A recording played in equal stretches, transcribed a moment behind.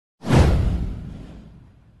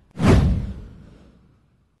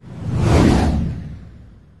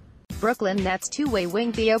Brooklyn Nets two-way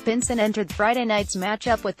wing Theo Pinson entered Friday night's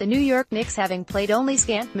matchup with the New York Knicks having played only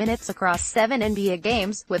scant minutes across 7 NBA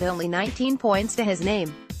games, with only 19 points to his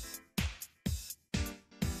name.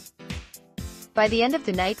 By the end of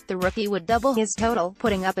the night, the rookie would double his total,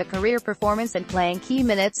 putting up a career performance and playing key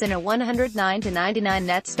minutes in a 109-99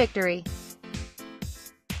 Nets victory.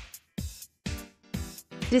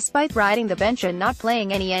 Despite riding the bench and not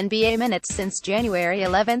playing any NBA minutes since January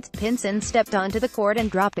 11, Pinson stepped onto the court and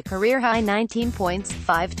dropped a career-high 19 points,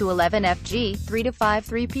 5-11 FG, 3-5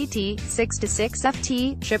 3PT, 6-6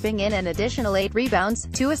 FT, chipping in an additional 8 rebounds,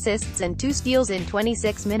 2 assists and 2 steals in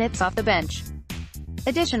 26 minutes off the bench.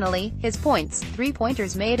 Additionally, his points,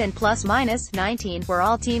 3-pointers made and plus-minus 19 were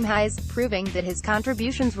all team highs, proving that his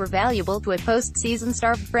contributions were valuable to a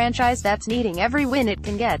postseason-starved franchise that's needing every win it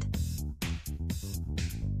can get.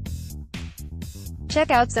 Check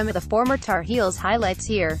out some of the former Tar Heels highlights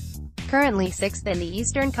here. Currently 6th in the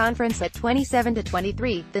Eastern Conference at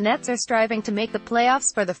 27-23, the Nets are striving to make the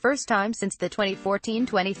playoffs for the first time since the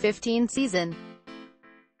 2014-2015 season.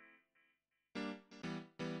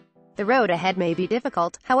 The road ahead may be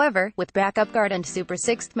difficult, however, with backup guard and super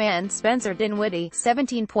sixth man Spencer Dinwiddie,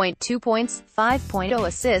 17.2 points, 5.0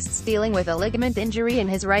 assists, dealing with a ligament injury in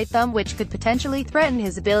his right thumb which could potentially threaten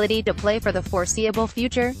his ability to play for the foreseeable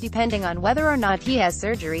future, depending on whether or not he has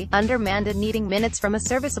surgery. Undermanned and needing minutes from a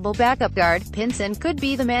serviceable backup guard, Pinson could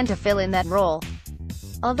be the man to fill in that role.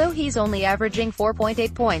 Although he's only averaging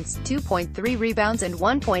 4.8 points, 2.3 rebounds and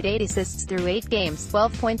 1.8 assists through 8 games,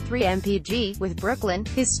 12.3 MPG, with Brooklyn,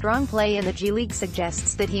 his strong play in the G League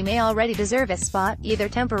suggests that he may already deserve a spot, either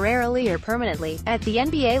temporarily or permanently, at the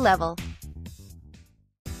NBA level.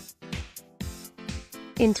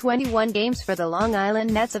 In 21 games for the Long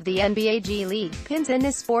Island Nets of the NBA G League, Pinson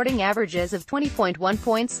is sporting averages of 20.1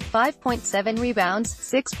 points, 5.7 rebounds,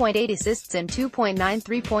 6.8 assists and 2.9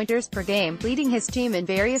 three-pointers per game, leading his team in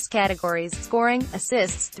various categories: scoring,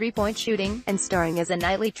 assists, three-point shooting, and starring as a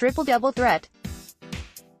nightly triple-double threat.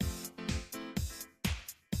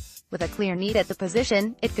 With a clear need at the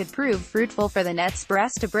position, it could prove fruitful for the Nets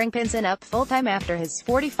brass to bring Pinson up full-time after his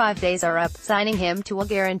 45 days are up, signing him to a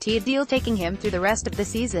guaranteed deal taking him through the rest of the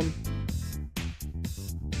season.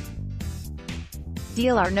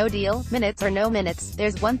 Deal or no deal, minutes or no minutes,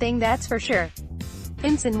 there's one thing that's for sure: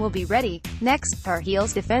 Pinson will be ready. Next, Tar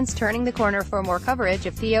Heels defense turning the corner. For more coverage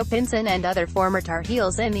of Theo Pinson and other former Tar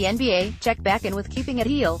Heels in the NBA, check back in with Keeping It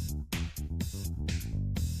Heel.